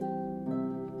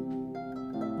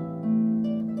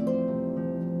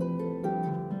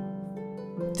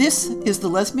This is the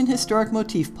Lesbian Historic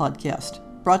Motif podcast,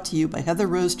 brought to you by Heather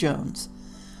Rose Jones.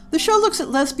 The show looks at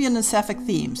lesbian and sapphic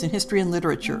themes in history and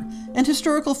literature, and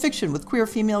historical fiction with queer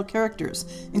female characters,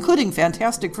 including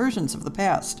fantastic versions of the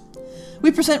past. We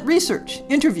present research,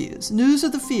 interviews, news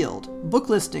of the field, book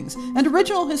listings, and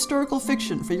original historical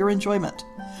fiction for your enjoyment.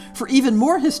 For even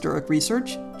more historic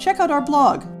research, check out our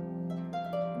blog.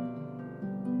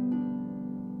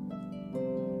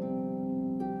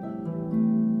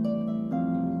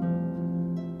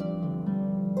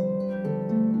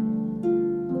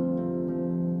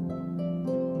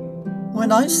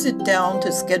 When I sit down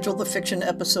to schedule the fiction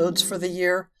episodes for the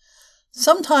year,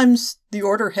 sometimes the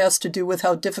order has to do with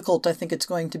how difficult I think it's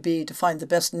going to be to find the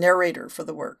best narrator for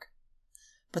the work.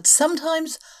 But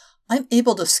sometimes I'm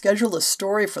able to schedule a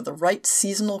story for the right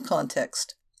seasonal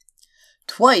context.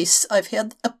 Twice I've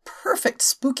had a perfect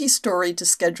spooky story to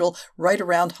schedule right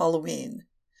around Halloween.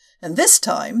 And this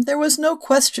time there was no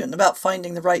question about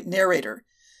finding the right narrator,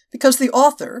 because the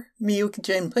author, Miyuki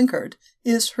Jane Pinckard,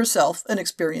 is herself an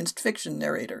experienced fiction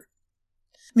narrator.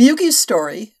 Miyuki's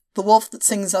story, The Wolf That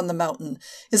Sings on the Mountain,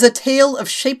 is a tale of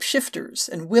shapeshifters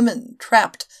and women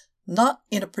trapped not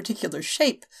in a particular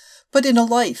shape, but in a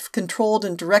life controlled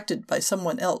and directed by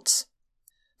someone else.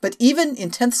 But even in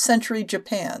 10th century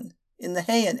Japan, in the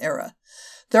Heian era,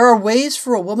 there are ways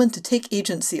for a woman to take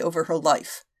agency over her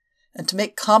life, and to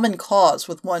make common cause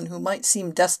with one who might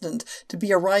seem destined to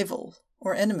be a rival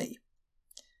or enemy,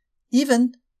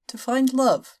 even to find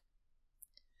love.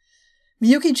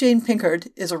 Miyuki Jane Pinckard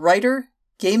is a writer,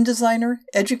 game designer,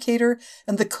 educator,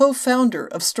 and the co-founder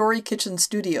of Story Kitchen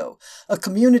Studio, a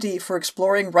community for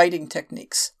exploring writing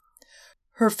techniques.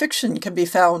 Her fiction can be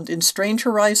found in Strange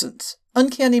Horizons,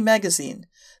 Uncanny Magazine,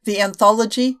 the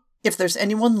anthology If There's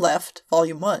Anyone Left,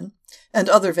 Volume 1, and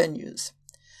other venues.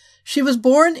 She was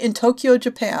born in Tokyo,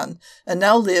 Japan, and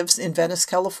now lives in Venice,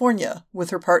 California, with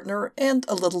her partner and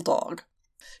a little dog.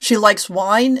 She likes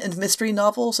wine and mystery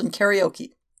novels and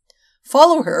karaoke.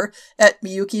 Follow her at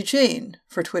Miyuki Jane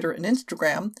for Twitter and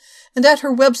Instagram, and at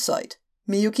her website,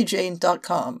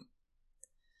 miyukijane.com.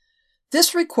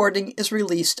 This recording is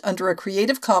released under a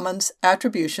Creative Commons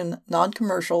Attribution,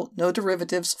 Non-Commercial, No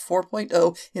Derivatives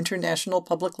 4.0 International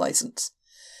Public License.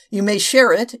 You may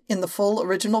share it in the full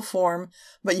original form,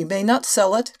 but you may not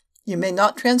sell it, you may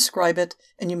not transcribe it,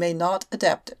 and you may not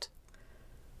adapt it.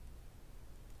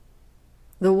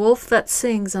 The Wolf That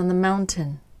Sings on the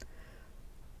Mountain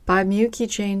by Miyuki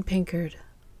Jane Pinckard.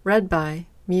 Read by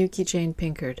Miyuki Jane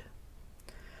Pinckard.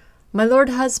 My lord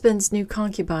husband's new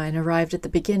concubine arrived at the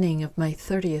beginning of my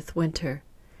 30th winter.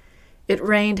 It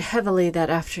rained heavily that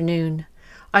afternoon.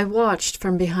 I watched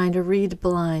from behind a reed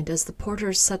blind as the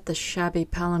porter set the shabby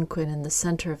palanquin in the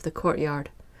center of the courtyard.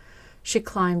 She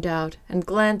climbed out and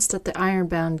glanced at the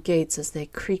iron-bound gates as they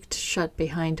creaked shut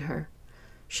behind her.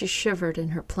 She shivered in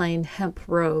her plain hemp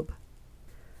robe.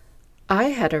 I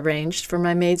had arranged for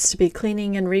my maids to be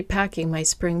cleaning and repacking my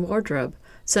spring wardrobe,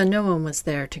 so no one was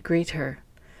there to greet her.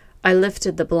 I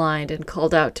lifted the blind and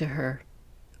called out to her,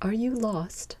 "Are you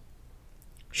lost?"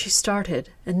 She started,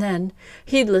 and then,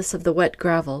 heedless of the wet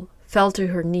gravel, fell to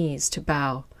her knees to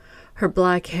bow. Her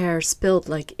black hair spilled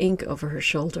like ink over her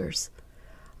shoulders.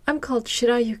 "I'm called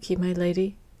Shirayuki, my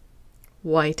lady."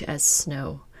 White as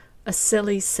snow. A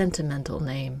silly, sentimental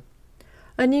name.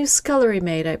 "A new scullery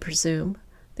maid, I presume.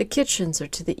 The kitchens are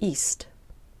to the east."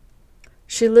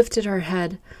 She lifted her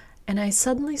head, and I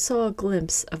suddenly saw a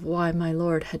glimpse of why my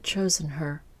lord had chosen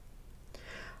her.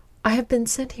 "I have been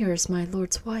sent here as my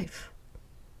lord's wife."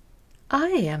 "I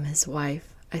am his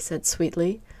wife," I said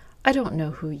sweetly. "I don't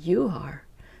know who you are."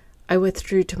 I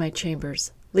withdrew to my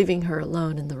chambers, leaving her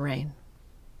alone in the rain.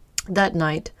 That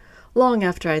night, long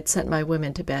after I had sent my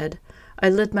women to bed, I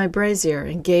lit my brazier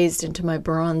and gazed into my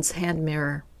bronze hand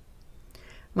mirror.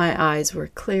 My eyes were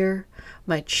clear,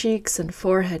 my cheeks and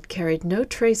forehead carried no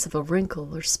trace of a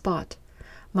wrinkle or spot.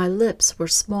 My lips were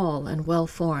small and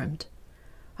well-formed.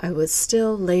 I was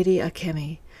still Lady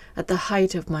Akemi, at the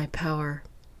height of my power.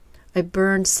 I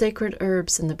burned sacred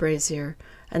herbs in the brazier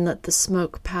and let the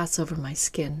smoke pass over my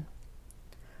skin.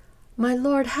 My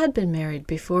lord had been married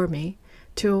before me,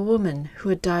 to a woman who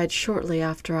had died shortly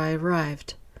after I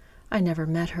arrived. I never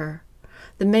met her.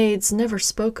 The maids never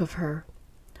spoke of her.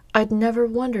 I'd never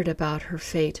wondered about her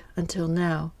fate until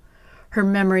now. Her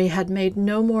memory had made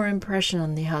no more impression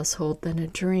on the household than a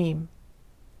dream.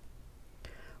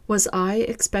 Was I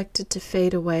expected to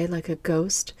fade away like a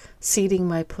ghost, ceding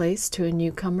my place to a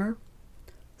newcomer?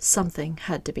 Something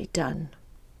had to be done.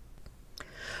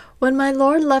 When my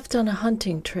lord left on a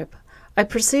hunting trip, I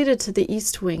proceeded to the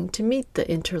east wing to meet the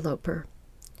interloper.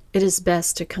 It is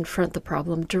best to confront the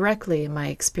problem directly, in my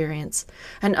experience,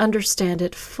 and understand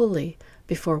it fully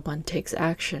before one takes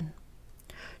action.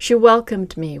 She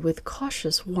welcomed me with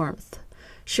cautious warmth.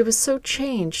 She was so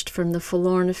changed from the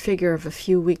forlorn figure of a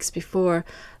few weeks before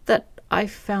that I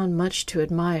found much to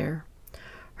admire.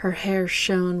 Her hair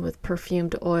shone with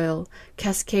perfumed oil,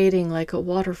 cascading like a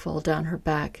waterfall down her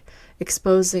back,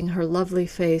 exposing her lovely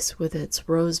face with its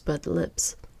rosebud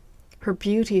lips. Her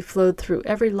beauty flowed through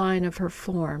every line of her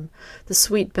form, the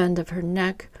sweet bend of her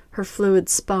neck, her fluid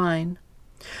spine.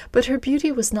 But her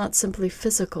beauty was not simply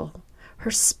physical.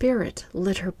 Her spirit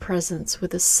lit her presence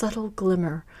with a subtle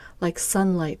glimmer, like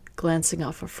sunlight glancing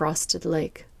off a frosted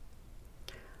lake.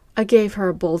 I gave her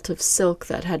a bolt of silk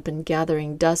that had been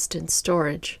gathering dust in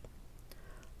storage.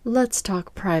 "Let's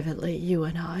talk privately, you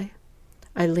and I."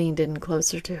 I leaned in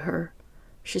closer to her.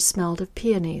 She smelled of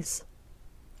peonies.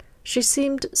 She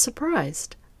seemed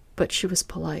surprised, but she was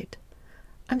polite.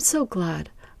 "I'm so glad.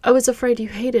 I was afraid you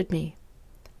hated me."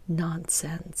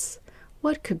 "Nonsense.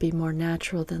 What could be more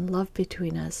natural than love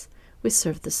between us? We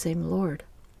serve the same Lord."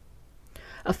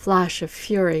 A flash of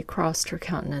fury crossed her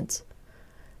countenance.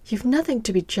 "You've nothing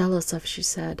to be jealous of," she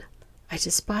said. "I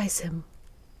despise him."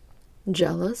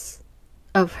 Jealous?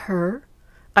 Of her?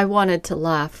 I wanted to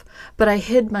laugh, but I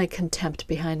hid my contempt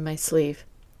behind my sleeve.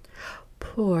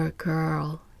 "Poor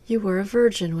girl. You were a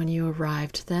virgin when you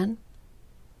arrived, then?"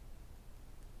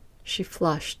 She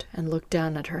flushed and looked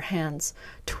down at her hands,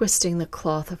 twisting the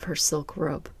cloth of her silk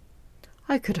robe.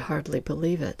 I could hardly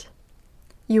believe it.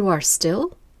 "You are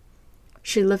still?"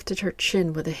 She lifted her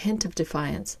chin with a hint of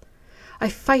defiance. "I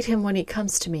fight him when he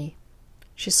comes to me."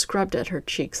 She scrubbed at her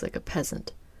cheeks like a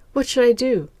peasant. "What should I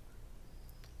do?"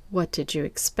 "What did you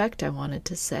expect?" I wanted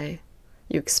to say.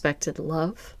 "You expected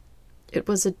love?" It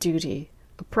was a duty,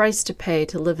 a price to pay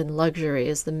to live in luxury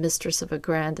as the mistress of a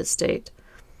grand estate.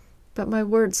 But my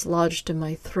words lodged in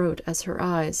my throat as her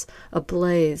eyes,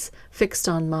 ablaze, fixed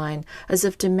on mine, as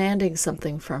if demanding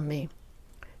something from me.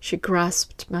 She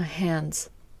grasped my hands.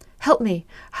 "Help me!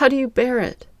 How do you bear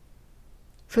it?"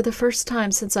 For the first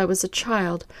time since I was a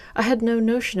child, I had no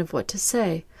notion of what to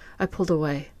say. I pulled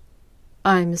away.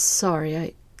 "I'm sorry,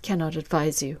 I cannot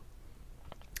advise you."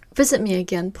 "Visit me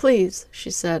again, please,"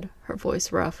 she said, her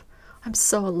voice rough. "I'm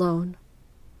so alone."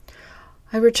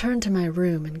 I returned to my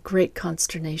room in great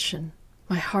consternation.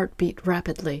 My heart beat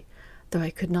rapidly, though I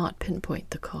could not pinpoint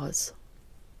the cause.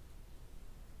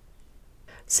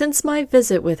 Since my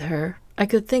visit with her, I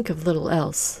could think of little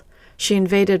else. She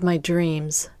invaded my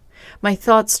dreams. My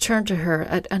thoughts turned to her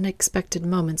at unexpected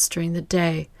moments during the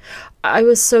day. I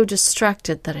was so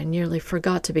distracted that I nearly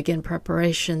forgot to begin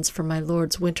preparations for my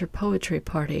lord's winter poetry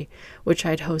party, which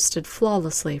I'd hosted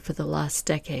flawlessly for the last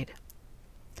decade.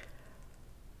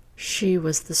 She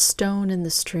was the stone in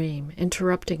the stream,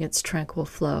 interrupting its tranquil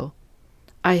flow.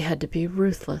 I had to be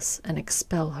ruthless and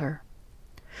expel her.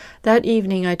 That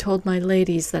evening I told my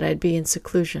ladies that I'd be in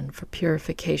seclusion for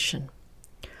purification.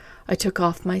 I took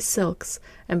off my silks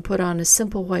and put on a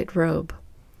simple white robe.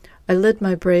 I lit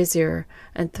my brazier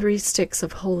and 3 sticks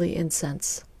of holy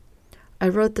incense. I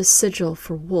wrote the sigil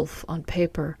for Wolf on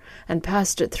paper and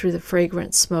passed it through the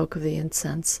fragrant smoke of the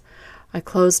incense. I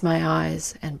closed my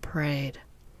eyes and prayed.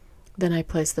 Then I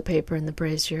placed the paper in the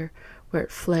brazier, where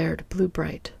it flared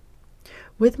blue-bright.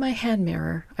 With my hand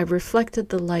mirror, I reflected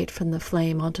the light from the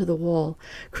flame onto the wall,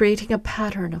 creating a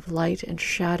pattern of light and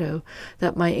shadow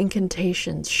that my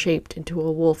incantations shaped into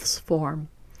a wolf's form.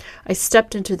 I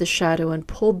stepped into the shadow and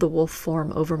pulled the wolf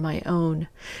form over my own.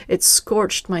 It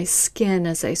scorched my skin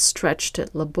as I stretched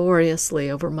it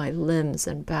laboriously over my limbs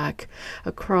and back,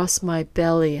 across my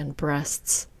belly and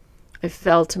breasts. I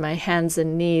fell to my hands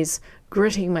and knees,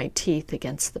 gritting my teeth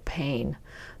against the pain.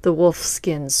 The wolf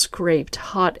skin scraped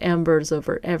hot embers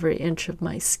over every inch of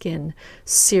my skin,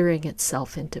 searing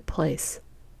itself into place.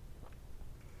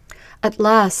 At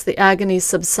last the agony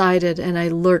subsided, and I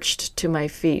lurched to my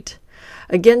feet.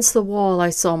 Against the wall I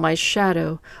saw my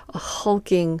shadow, a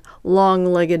hulking,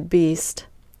 long-legged beast.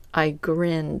 I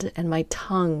grinned, and my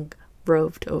tongue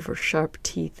roved over sharp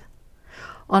teeth.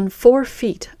 On 4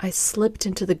 feet I slipped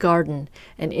into the garden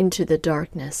and into the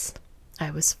darkness. I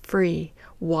was free,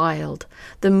 wild.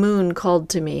 The moon called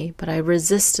to me, but I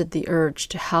resisted the urge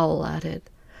to howl at it.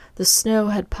 The snow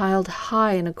had piled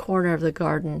high in a corner of the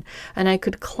garden, and I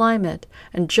could climb it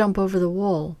and jump over the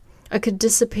wall. I could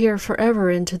disappear forever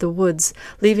into the woods,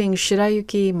 leaving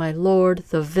Shirayuki, my lord,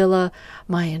 the villa,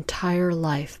 my entire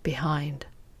life behind.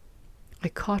 I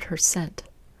caught her scent.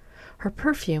 Her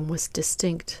perfume was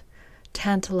distinct,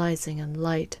 tantalizing and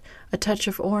light, a touch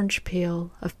of orange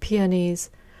peel, of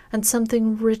peonies, and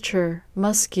something richer,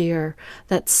 muskier,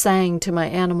 that sang to my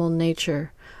animal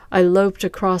nature, I loped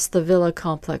across the villa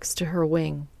complex to her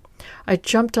wing. I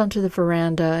jumped onto the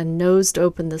veranda and nosed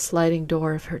open the sliding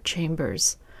door of her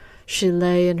chambers. She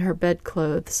lay in her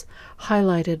bedclothes,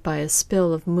 highlighted by a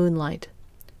spill of moonlight.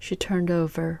 She turned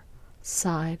over,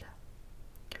 sighed.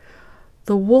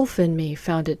 The wolf in me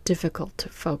found it difficult to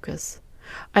focus.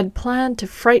 I'd planned to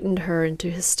frighten her into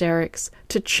hysterics,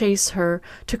 to chase her,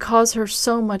 to cause her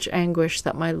so much anguish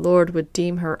that my lord would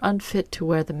deem her unfit to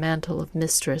wear the mantle of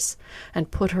mistress,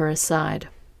 and put her aside.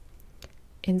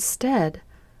 Instead,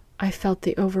 I felt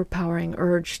the overpowering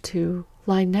urge to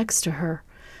lie next to her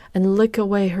and lick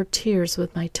away her tears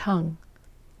with my tongue.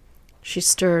 She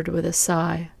stirred with a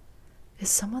sigh. "Is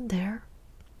someone there?"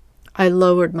 I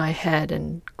lowered my head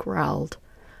and growled.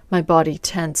 My body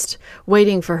tensed,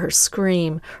 waiting for her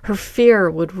scream. Her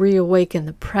fear would reawaken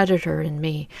the predator in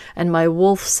me, and my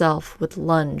wolf self would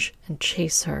lunge and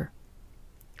chase her.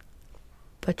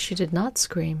 But she did not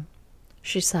scream.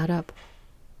 She sat up.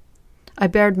 I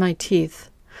bared my teeth.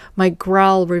 My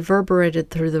growl reverberated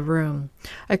through the room.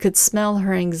 I could smell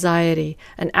her anxiety,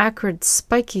 an acrid,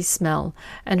 spiky smell,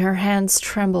 and her hands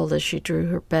trembled as she drew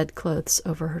her bedclothes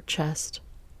over her chest.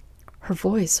 Her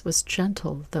voice was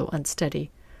gentle, though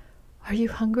unsteady. "Are you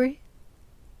hungry?"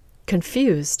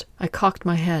 Confused, I cocked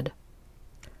my head.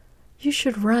 "You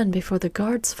should run before the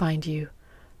guards find you.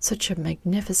 Such a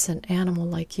magnificent animal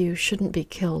like you shouldn't be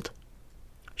killed."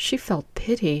 She felt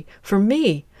pity for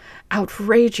me.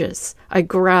 Outrageous, I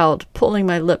growled, pulling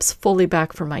my lips fully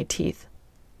back from my teeth.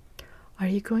 "Are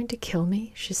you going to kill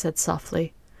me?" she said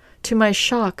softly. To my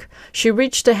shock, she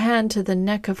reached a hand to the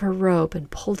neck of her robe and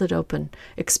pulled it open,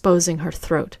 exposing her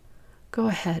throat. "Go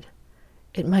ahead.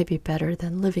 It might be better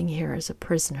than living here as a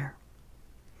prisoner."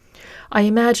 I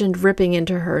imagined ripping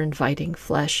into her inviting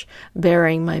flesh,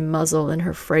 burying my muzzle in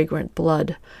her fragrant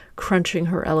blood, crunching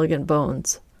her elegant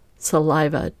bones.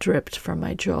 Saliva dripped from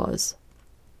my jaws.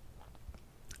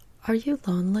 "Are you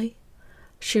lonely?"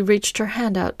 She reached her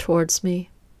hand out towards me.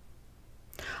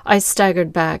 I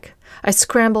staggered back. I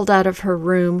scrambled out of her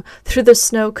room, through the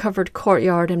snow-covered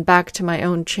courtyard and back to my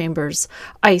own chambers.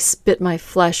 Ice bit my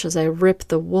flesh as I ripped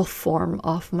the wolf form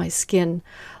off my skin,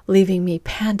 leaving me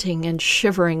panting and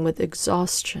shivering with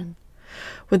exhaustion.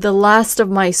 With the last of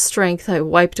my strength, I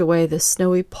wiped away the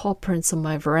snowy paw prints on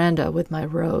my veranda with my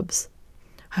robes.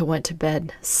 I went to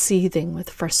bed, seething with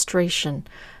frustration,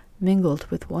 mingled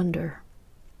with wonder.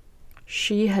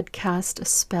 She had cast a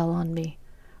spell on me.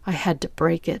 I had to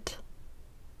break it.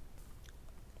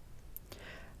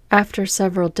 After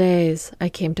several days, I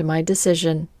came to my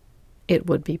decision. It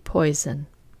would be poison.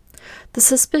 The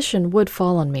suspicion would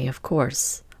fall on me, of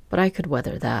course, but I could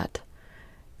weather that.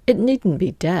 It needn't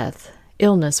be death.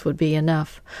 Illness would be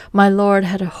enough. My lord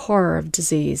had a horror of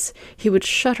disease. He would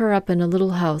shut her up in a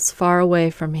little house far away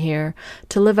from here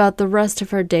to live out the rest of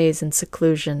her days in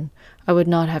seclusion. I would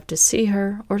not have to see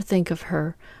her or think of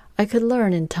her. I could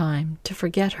learn in time to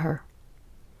forget her.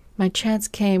 My chance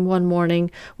came one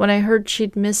morning when I heard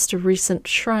she'd missed a recent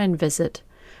shrine visit.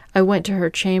 I went to her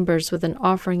chambers with an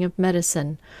offering of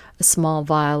medicine, a small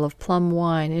vial of plum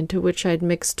wine into which I'd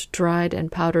mixed dried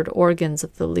and powdered organs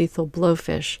of the lethal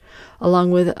blowfish,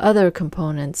 along with other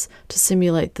components to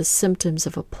simulate the symptoms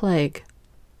of a plague.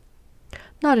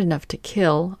 Not enough to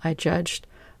kill, I judged,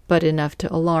 but enough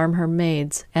to alarm her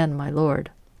maids and my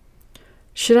lord.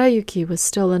 Shirayuki was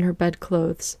still in her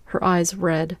bedclothes, her eyes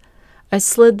red. I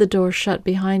slid the door shut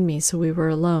behind me so we were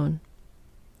alone.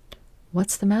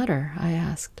 "What's the matter?" I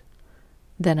asked.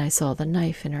 Then I saw the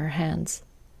knife in her hands.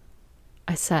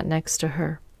 I sat next to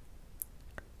her.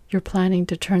 "You're planning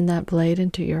to turn that blade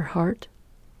into your heart?"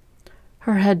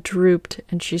 Her head drooped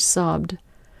and she sobbed.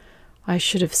 I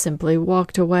should have simply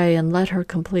walked away and let her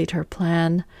complete her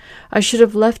plan. I should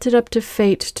have left it up to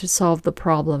fate to solve the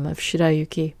problem of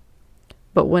Shirayuki.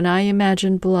 But when I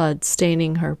imagined blood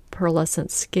staining her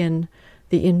pearlescent skin,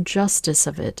 the injustice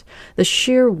of it, the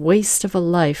sheer waste of a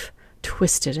life,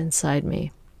 twisted inside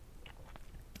me.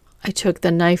 I took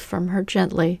the knife from her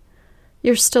gently.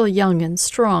 "You're still young and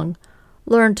strong.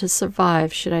 Learn to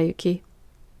survive, Shirayuki."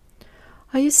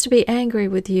 "I used to be angry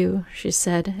with you," she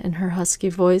said in her husky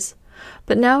voice,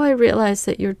 "but now I realize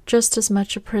that you're just as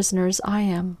much a prisoner as I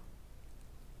am."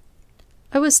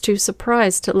 I was too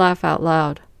surprised to laugh out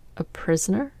loud. A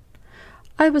prisoner?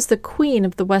 I was the queen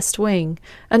of the West Wing.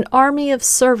 An army of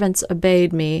servants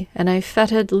obeyed me, and I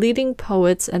feted leading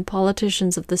poets and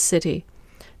politicians of the city.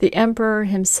 The emperor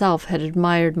himself had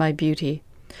admired my beauty.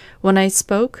 When I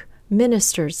spoke,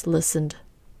 ministers listened.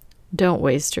 "Don't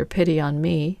waste your pity on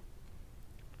me."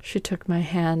 She took my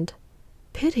hand.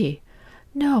 "Pity?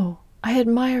 No, I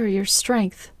admire your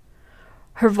strength."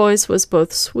 Her voice was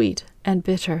both sweet and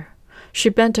bitter. She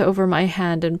bent over my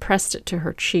hand and pressed it to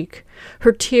her cheek.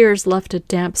 Her tears left a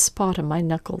damp spot on my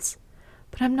knuckles.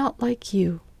 But I'm not like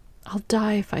you. I'll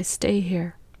die if I stay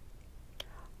here.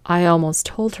 I almost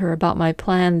told her about my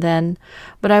plan then,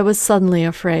 but I was suddenly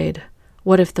afraid.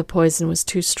 What if the poison was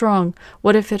too strong?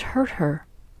 What if it hurt her?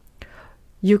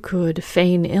 You could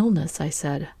feign illness, I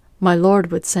said. My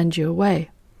lord would send you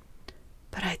away.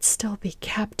 But I'd still be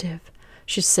captive,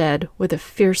 she said, with a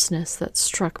fierceness that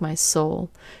struck my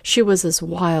soul. She was as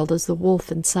wild as the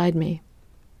wolf inside me.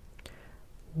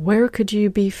 Where could you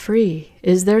be free?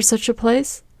 Is there such a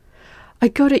place?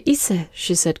 I'd go to Ise,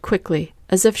 she said quickly,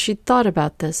 as if she'd thought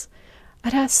about this.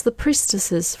 I'd ask the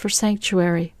priestesses for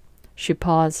sanctuary. She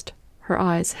paused. Her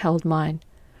eyes held mine.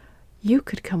 You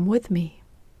could come with me.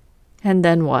 And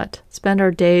then what? Spend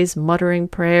our days muttering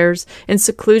prayers, in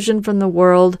seclusion from the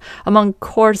world, among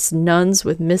coarse nuns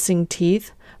with missing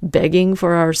teeth, begging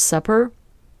for our supper?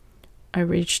 I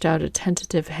reached out a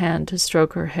tentative hand to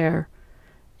stroke her hair.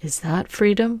 Is that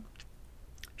freedom?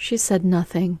 She said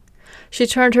nothing. She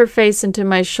turned her face into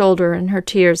my shoulder, and her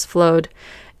tears flowed.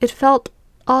 It felt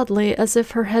oddly as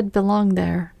if her head belonged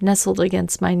there, nestled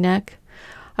against my neck.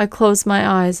 I closed my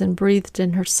eyes and breathed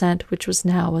in her scent, which was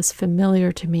now as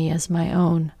familiar to me as my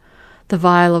own. The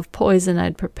vial of poison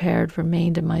I'd prepared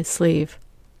remained in my sleeve.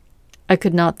 I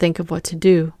could not think of what to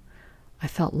do. I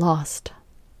felt lost.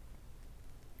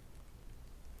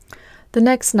 The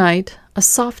next night, a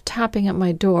soft tapping at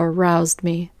my door roused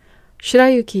me.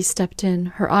 Shirayuki stepped in,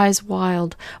 her eyes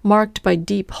wild, marked by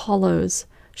deep hollows.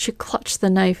 She clutched the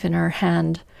knife in her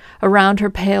hand. Around her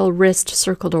pale wrist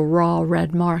circled a raw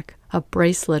red mark, a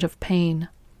bracelet of pain.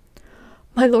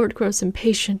 My lord grows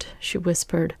impatient, she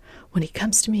whispered. When he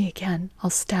comes to me again, I'll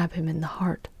stab him in the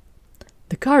heart.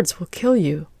 The guards will kill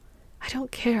you. I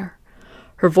don't care.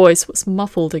 Her voice was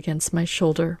muffled against my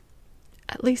shoulder.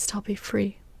 At least I'll be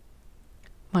free.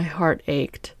 My heart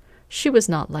ached. She was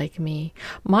not like me.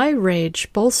 My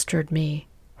rage bolstered me.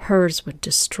 Hers would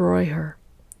destroy her.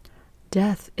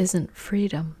 Death isn't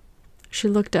freedom. She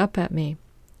looked up at me.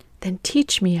 Then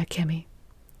teach me, Akemi.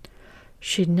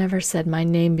 She'd never said my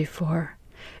name before.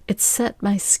 It set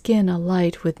my skin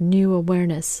alight with new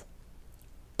awareness.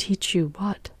 Teach you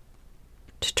what?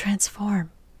 To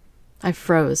transform. I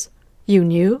froze. You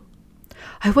knew?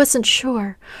 I wasn't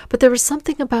sure, but there was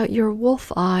something about your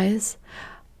wolf eyes.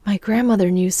 My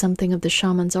grandmother knew something of the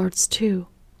shaman's arts, too.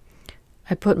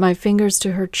 I put my fingers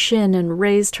to her chin and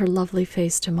raised her lovely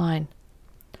face to mine.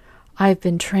 I've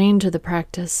been trained to the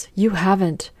practice. You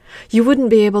haven't. You wouldn't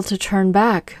be able to turn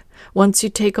back. Once you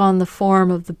take on the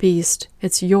form of the beast,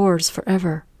 it's yours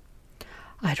forever.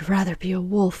 I'd rather be a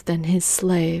wolf than his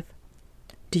slave.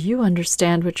 Do you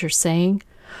understand what you're saying?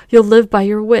 You'll live by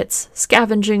your wits,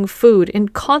 scavenging food, in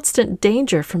constant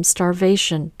danger from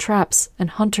starvation, traps, and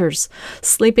hunters,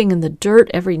 sleeping in the dirt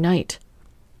every night.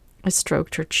 I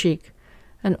stroked her cheek,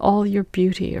 and all your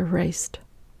beauty erased.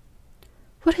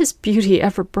 What has beauty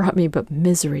ever brought me but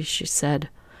misery, she said,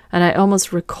 and I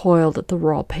almost recoiled at the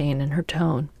raw pain in her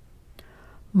tone.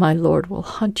 My lord will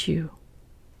hunt you.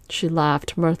 She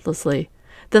laughed mirthlessly.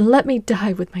 Then let me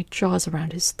die with my jaws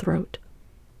around his throat.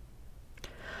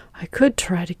 I could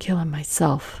try to kill him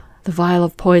myself. The vial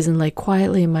of poison lay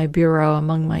quietly in my bureau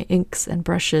among my inks and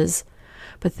brushes.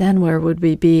 But then where would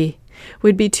we be?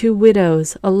 We'd be two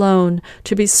widows, alone,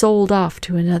 to be sold off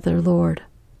to another lord.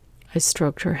 I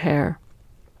stroked her hair.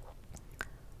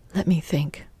 Let me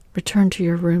think. Return to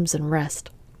your rooms and rest.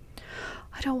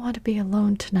 I don't want to be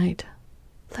alone tonight.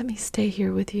 Let me stay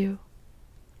here with you.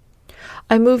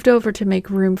 I moved over to make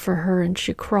room for her, and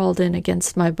she crawled in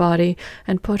against my body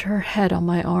and put her head on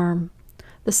my arm.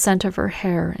 The scent of her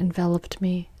hair enveloped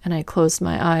me, and I closed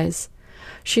my eyes.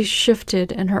 She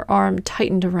shifted, and her arm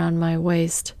tightened around my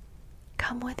waist.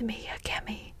 Come with me,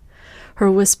 Akemi.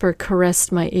 Her whisper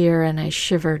caressed my ear, and I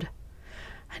shivered.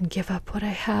 And give up what I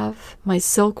have, my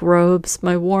silk robes,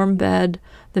 my warm bed,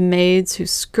 the maids who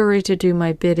scurry to do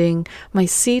my bidding, my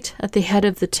seat at the head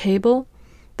of the table,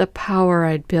 the power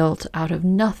I'd built out of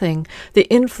nothing, the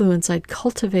influence I'd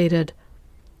cultivated.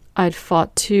 I'd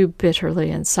fought too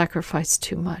bitterly and sacrificed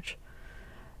too much.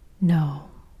 No.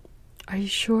 Are you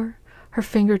sure? Her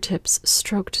fingertips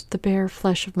stroked the bare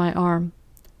flesh of my arm.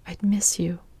 I'd miss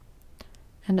you.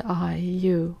 And I,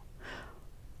 you.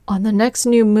 On the next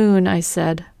new moon, I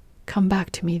said, come back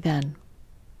to me then.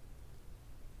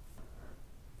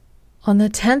 On the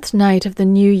 10th night of the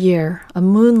new year, a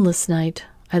moonless night,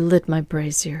 I lit my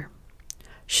brazier.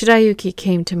 Shirayuki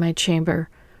came to my chamber.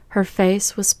 Her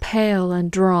face was pale and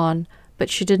drawn, but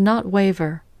she did not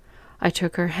waver. I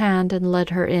took her hand and led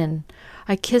her in.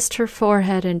 I kissed her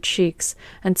forehead and cheeks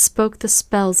and spoke the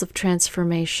spells of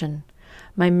transformation.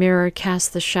 My mirror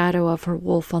cast the shadow of her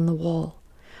wolf on the wall.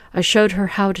 I showed her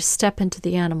how to step into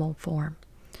the animal form.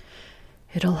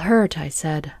 "It'll hurt," I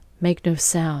said. "Make no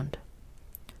sound."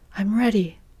 "I'm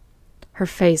ready." Her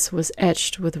face was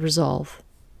etched with resolve.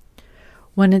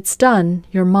 "When it's done,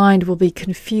 your mind will be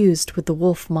confused with the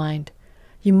wolf mind.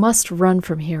 You must run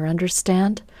from here,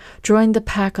 understand? Join the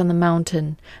pack on the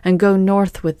mountain and go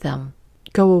north with them.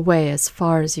 Go away as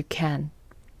far as you can."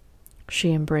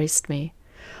 She embraced me.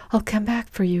 "I'll come back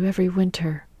for you every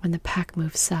winter when the pack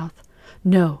moves south."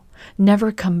 "No,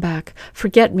 never come back.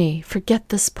 Forget me. Forget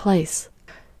this place."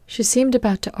 She seemed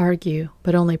about to argue,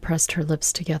 but only pressed her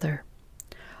lips together.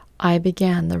 I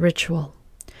began the ritual.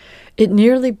 It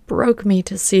nearly broke me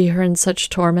to see her in such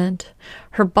torment.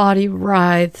 Her body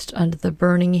writhed under the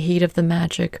burning heat of the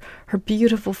magic, her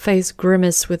beautiful face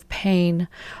grimaced with pain.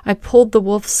 I pulled the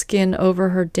wolf skin over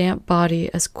her damp body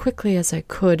as quickly as I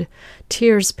could,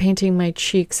 tears painting my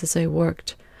cheeks as I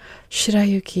worked.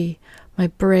 "Shirayuki, my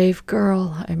brave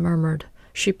girl," I murmured.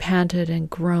 She panted and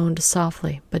groaned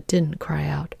softly, but didn't cry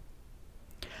out.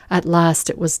 At last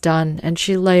it was done, and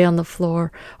she lay on the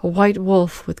floor, a white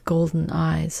wolf with golden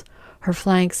eyes. Her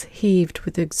flanks heaved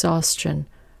with exhaustion,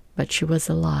 but she was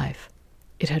alive.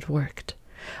 It had worked.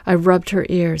 I rubbed her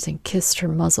ears and kissed her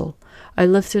muzzle. I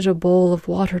lifted a bowl of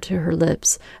water to her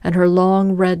lips, and her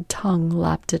long red tongue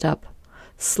lapped it up.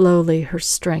 Slowly her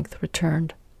strength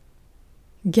returned.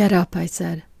 "Get up," I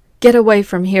said. "Get away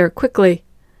from here, quickly."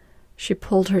 She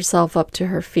pulled herself up to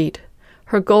her feet.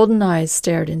 Her golden eyes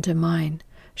stared into mine.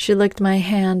 She licked my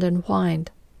hand and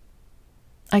whined.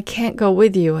 "I can't go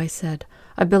with you," I said.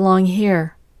 "I belong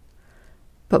here."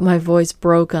 But my voice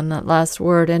broke on that last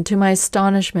word, and to my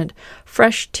astonishment,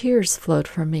 fresh tears flowed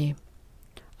from me.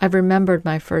 I remembered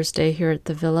my first day here at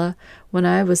the villa, when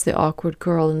I was the awkward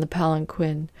girl in the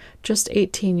palanquin, just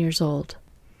 18 years old.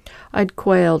 I'd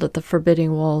quailed at the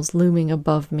forbidding walls looming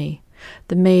above me.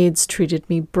 The maids treated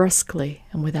me brusquely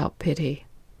and without pity.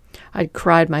 I'd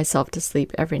cried myself to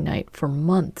sleep every night for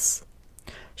months.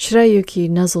 Shirayuki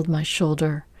nuzzled my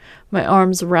shoulder. My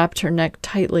arms wrapped her neck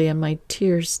tightly, and my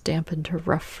tears dampened her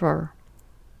rough fur.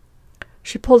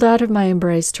 She pulled out of my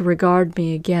embrace to regard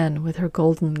me again with her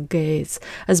golden gaze,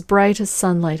 as bright as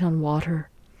sunlight on water.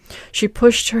 She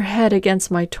pushed her head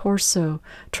against my torso,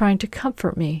 trying to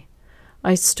comfort me.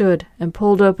 I stood and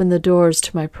pulled open the doors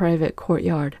to my private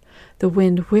courtyard. The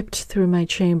wind whipped through my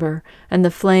chamber, and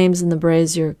the flames in the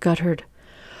brazier guttered.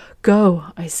 "Go,"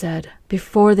 I said,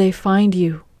 "before they find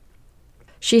you."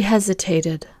 She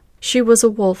hesitated. She was a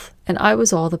wolf, and I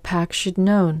was all the pack she'd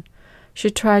known.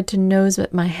 She tried to nose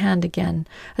at my hand again,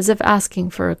 as if asking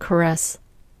for a caress.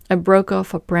 I broke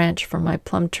off a branch from my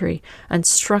plum tree and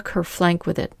struck her flank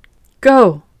with it.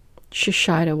 "Go!" She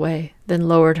shied away, then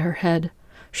lowered her head.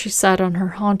 She sat on her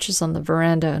haunches on the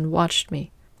veranda and watched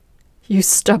me. "You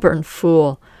stubborn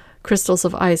fool!" Crystals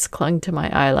of ice clung to my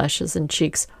eyelashes and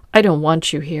cheeks. "I don't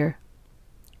want you here."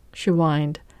 She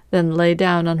whined, then lay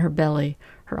down on her belly,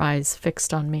 her eyes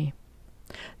fixed on me.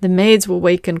 "The maids will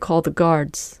wake and call the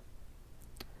guards."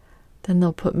 "Then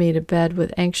they'll put me to bed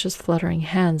with anxious fluttering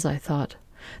hands," I thought.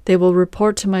 "They will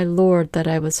report to my lord that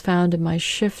I was found in my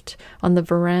shift on the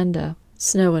veranda,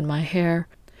 snow in my hair.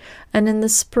 And in the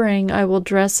spring I will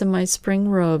dress in my spring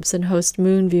robes and host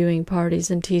moon-viewing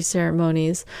parties and tea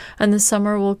ceremonies, and the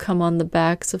summer will come on the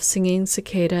backs of singing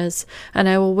cicadas, and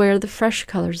I will wear the fresh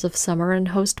colors of summer and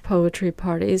host poetry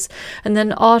parties, and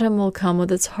then autumn will come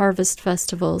with its harvest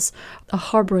festivals, a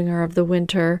harbinger of the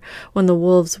winter, when the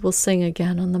wolves will sing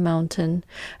again on the mountain,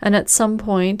 and at some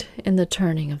point in the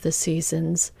turning of the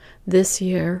seasons, this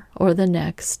year or the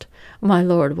next, my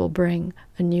lord will bring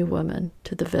a new woman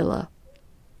to the villa."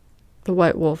 The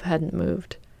white wolf hadn't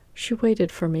moved. She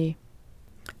waited for me.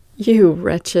 "You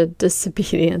wretched,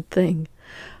 disobedient thing.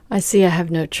 I see I have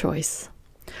no choice."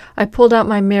 I pulled out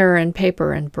my mirror and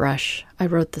paper and brush. I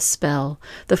wrote the spell.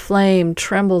 The flame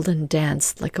trembled and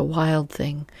danced like a wild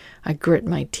thing. I grit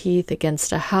my teeth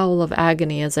against a howl of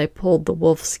agony as I pulled the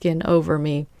wolf skin over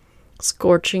me.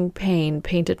 Scorching pain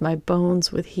painted my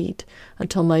bones with heat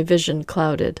until my vision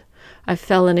clouded. I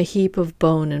fell in a heap of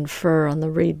bone and fur on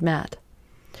the reed mat.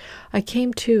 I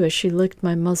came to as she licked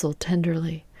my muzzle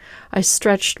tenderly. I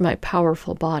stretched my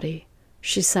powerful body.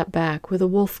 She sat back with a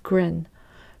wolf grin.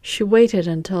 She waited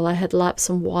until I had lapped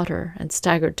some water and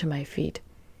staggered to my feet.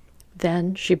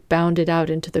 Then she bounded out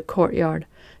into the courtyard,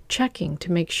 checking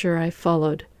to make sure I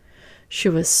followed. She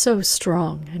was so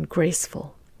strong and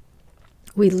graceful.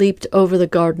 We leaped over the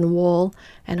garden wall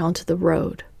and onto the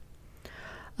road.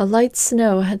 A light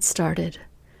snow had started.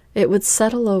 It would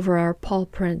settle over our paw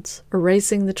prints,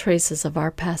 erasing the traces of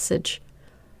our passage.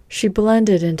 She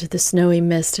blended into the snowy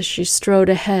mist as she strode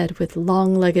ahead with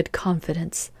long-legged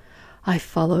confidence. I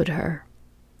followed her.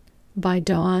 By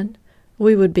dawn,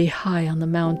 we would be high on the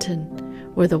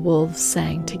mountain where the wolves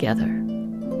sang together.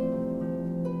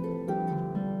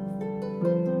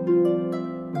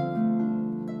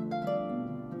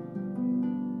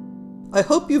 I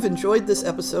hope you've enjoyed this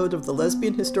episode of the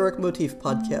Lesbian Historic Motif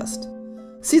podcast.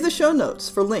 See the show notes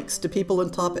for links to people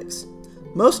and topics.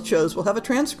 Most shows will have a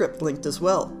transcript linked as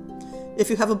well. If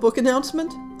you have a book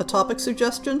announcement, a topic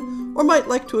suggestion, or might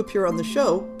like to appear on the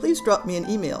show, please drop me an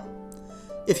email.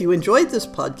 If you enjoyed this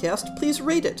podcast, please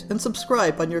rate it and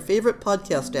subscribe on your favorite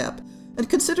podcast app, and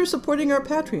consider supporting our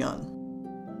Patreon.